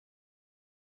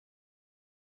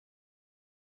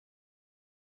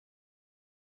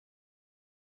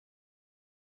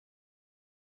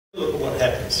Look at what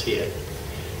happens here.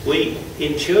 We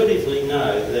intuitively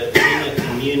know that in a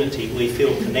community we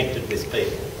feel connected with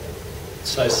people.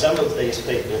 So some of these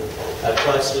people are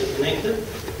closely connected,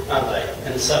 aren't they?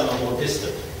 And some are more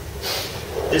distant.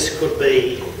 This could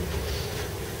be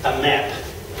a map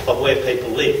of where people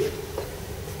live.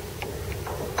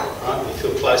 Right? We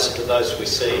feel closer to those we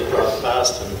see drive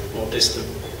past and more distant.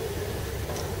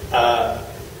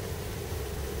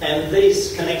 And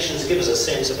these connections give us a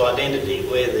sense of identity.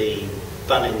 We're the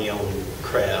Buninyong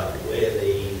crowd, we're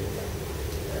the,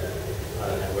 I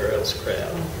don't know where else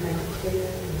crowd,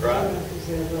 right?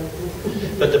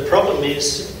 But the problem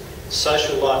is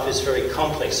social life is very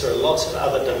complex. There are lots of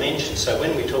other dimensions. So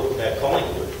when we talk about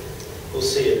Collingwood, we'll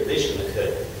see a division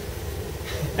occur.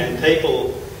 And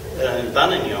people in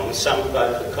Buninyong, some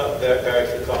vote for Barrack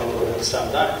for Collingwood and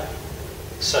some don't.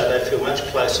 So they feel much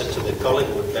closer to the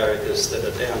Collingwood barrackers that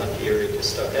are down at the Eureka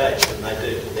Stockade than they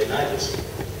do to their neighbours.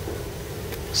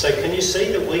 So can you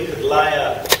see that we could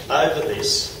layer over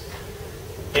this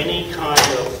any kind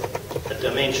of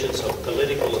dimensions of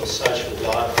political and social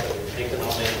life and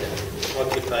economic and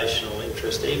occupational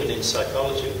interest? Even in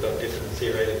psychology we've got different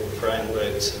theoretical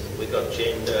frameworks, and we've got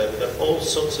gender, we've got all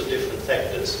sorts of different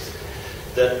factors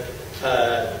that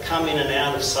come in and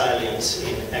out of salience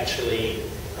in actually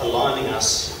aligning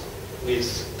us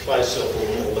with closer or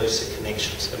more looser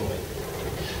connections, haven't we?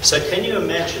 So can you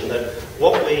imagine that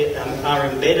what we are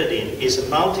embedded in is a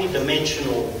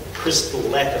multi-dimensional crystal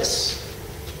lattice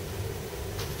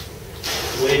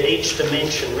where each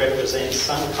dimension represents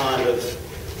some kind of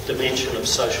dimension of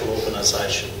social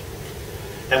organisation.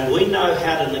 And we know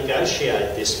how to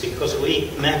negotiate this because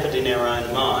we map it in our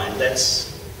own mind.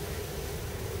 That's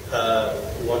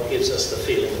what gives us the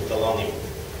feeling of belonging.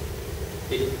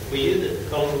 Were you the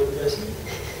Collingwood person?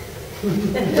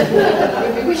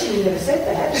 We wish you never said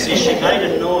that. See, she made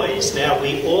a noise. Now,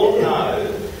 we all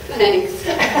know Thanks.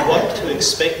 what to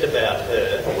expect about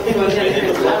her.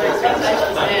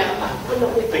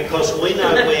 Because we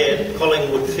know where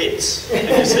Collingwood fits. Can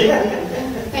you see?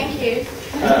 Thank you.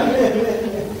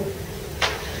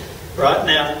 Right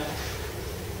now,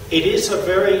 it is a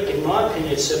very, in my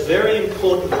opinion, it's a very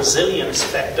important resilience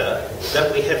factor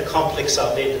that we have complex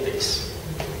identities.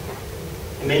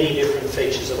 Many different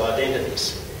features of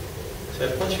identities. So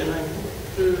what's your name?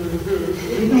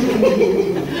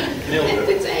 Mildred.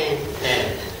 It's Anne.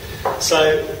 Anne.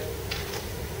 So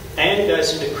Anne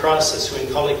goes into crisis when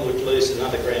Collingwood lose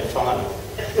another grand final.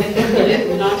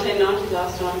 1990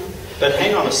 last time. But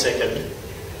hang on a second.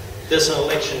 There's an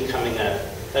election coming up.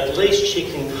 At least she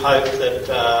can hope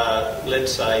that,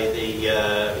 let's say, the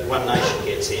One Nation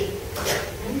gets in.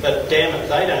 But damn it,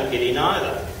 they don't get in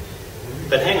either.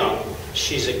 But hang on.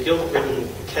 She's a guilt-ridden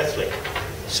Catholic,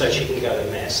 so she can go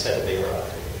to Mass, that'll be right.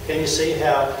 Can you see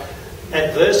how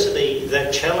adversity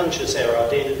that challenges our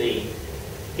identity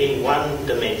in one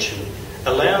dimension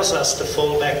allows us to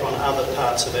fall back on other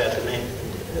parts of our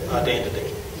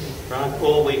identity, right?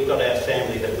 Or we've got our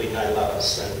family that we know love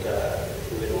us, and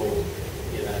we're all,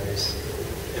 you know,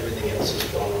 everything else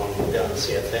has gone on, we don't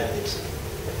see our families.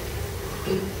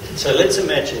 So let's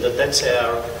imagine that that's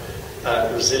our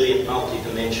resilient,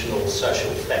 multi-dimensional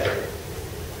social fabric.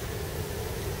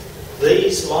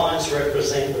 These lines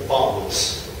represent the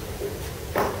bonds,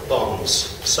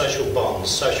 social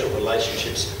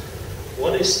relationships.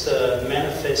 What is the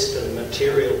manifest and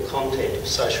material content of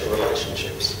social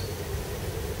relationships?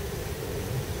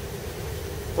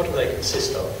 What do they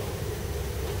consist of?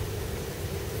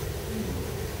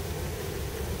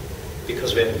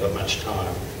 Because we haven't got much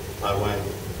time, I won't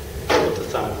put the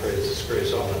thumb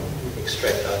screws on and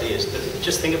extract ideas. But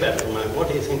just think about it for a moment. What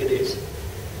do you think it is?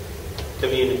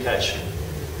 Communication.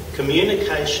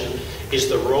 Communication is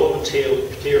the raw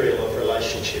material of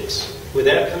relationships.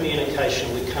 Without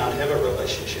communication, we can't have a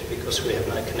relationship because we have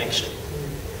no connection.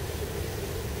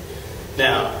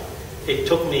 Now, it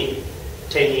took me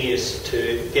 10 years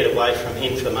to get away from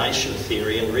information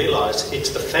theory and realise it's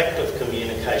the fact of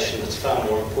communication that's far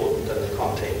more important than the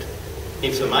content.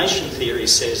 Information theory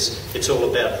says it's all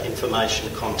about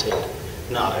information content.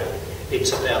 No,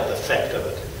 it's about the fact of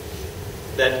it.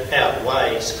 That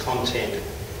outweighs content.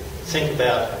 Think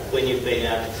about when you've been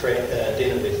out to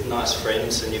dinner with nice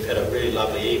friends and you've had a really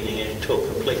lovely evening and you talk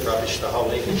complete rubbish the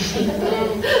whole evening.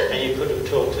 And you could have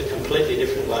talked a completely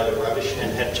different load of rubbish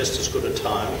and had just as good a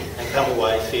time and come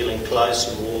away feeling close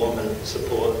and warm and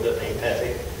supported and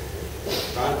empathic.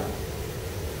 Right?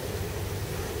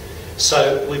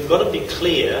 So we've got to be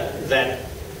clear that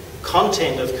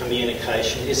content of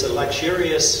communication is a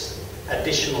luxurious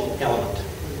additional element.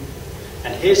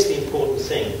 And here's the important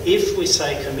thing. If we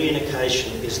say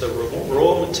communication is the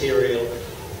raw material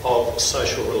of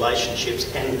social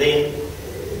relationships, and then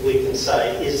we can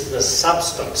say is the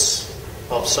substance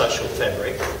of social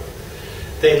fabric,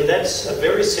 then that's a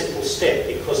very simple step,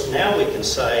 because now we can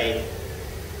say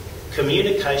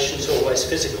communication is always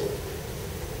physical,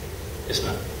 isn't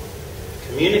it?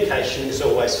 Communication is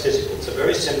always physical. It's a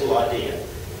very simple idea,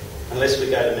 unless we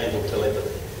go to mental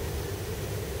telepathy.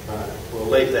 Right? We'll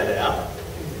leave that out.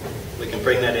 We can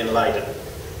bring that in later.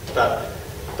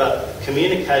 But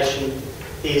communication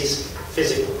is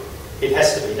physical. It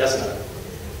has to be, doesn't it?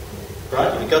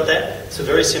 Right? Have you got that? It's a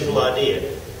very simple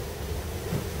idea.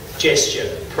 Gesture,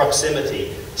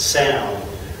 proximity, sound,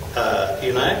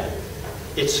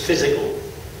 it's physical.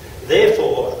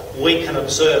 Therefore, we can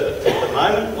observe it. At the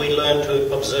moment, we learn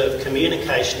to observe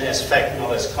communication as fact,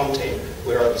 not as content.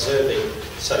 We're observing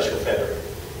social fabric.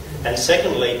 And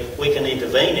secondly, we can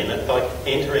intervene in it by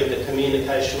entering the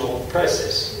communicational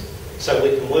process. So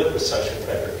we can work with social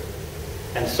fabric.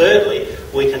 And thirdly,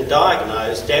 we can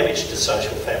diagnose damage to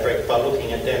social fabric by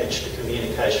looking at damage to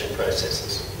communication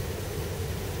processes.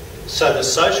 So the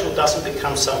social doesn't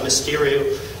become some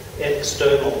mysterious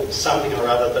external something or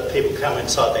other that people come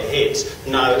inside their heads.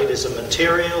 No, it is a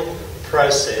material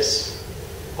process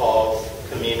of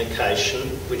communication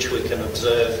which we can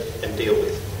observe and deal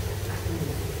with.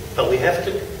 But we have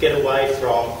to get away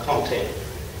from content,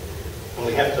 and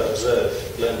we have to observe,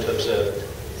 learn to observe it.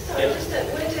 So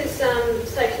where does,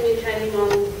 say, communicating on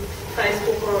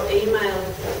Facebook or email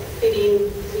fit in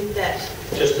with that?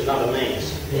 Just another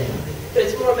means. Yeah. But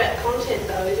it's more about content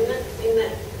though, isn't it, in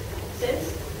that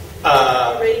sense?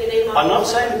 Reading an email. I'm not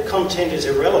saying that content is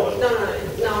irrelevant.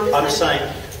 No, I'm saying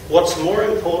what's more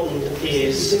important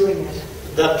is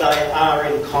that they are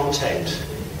in contact.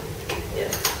 Yeah.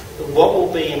 What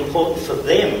will be important for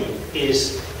them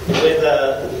is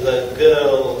whether the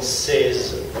girl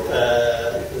says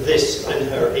this in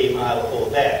her email or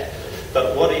that.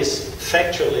 But what is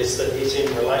factual is that he's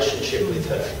in relationship with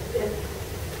her. Yeah.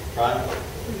 Right?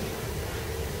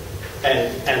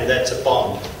 And that's a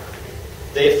bond.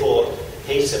 Therefore,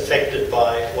 he's affected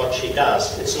by what she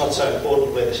does. It's not so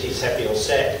important whether she's happy or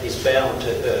sad. He's bound to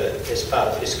her as part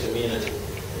of his community.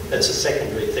 That's a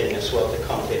secondary thing as well, the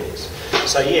content is.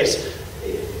 So yes,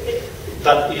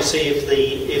 but you see, if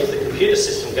the computer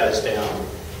system goes down,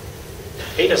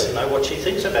 he doesn't know what she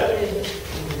thinks about it.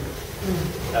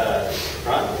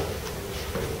 Right?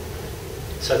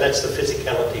 So that's the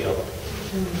physicality of it.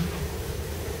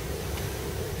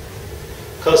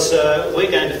 Because we're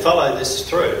going to follow this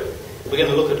through. We're going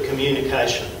to look at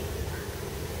communication.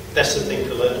 That's the thing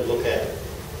to learn to look at.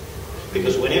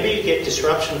 Because whenever you get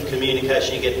disruption of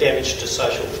communication, you get damage to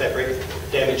social fabric,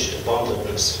 damage to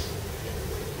bondedness.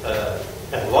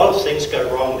 And a lot of things go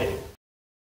wrong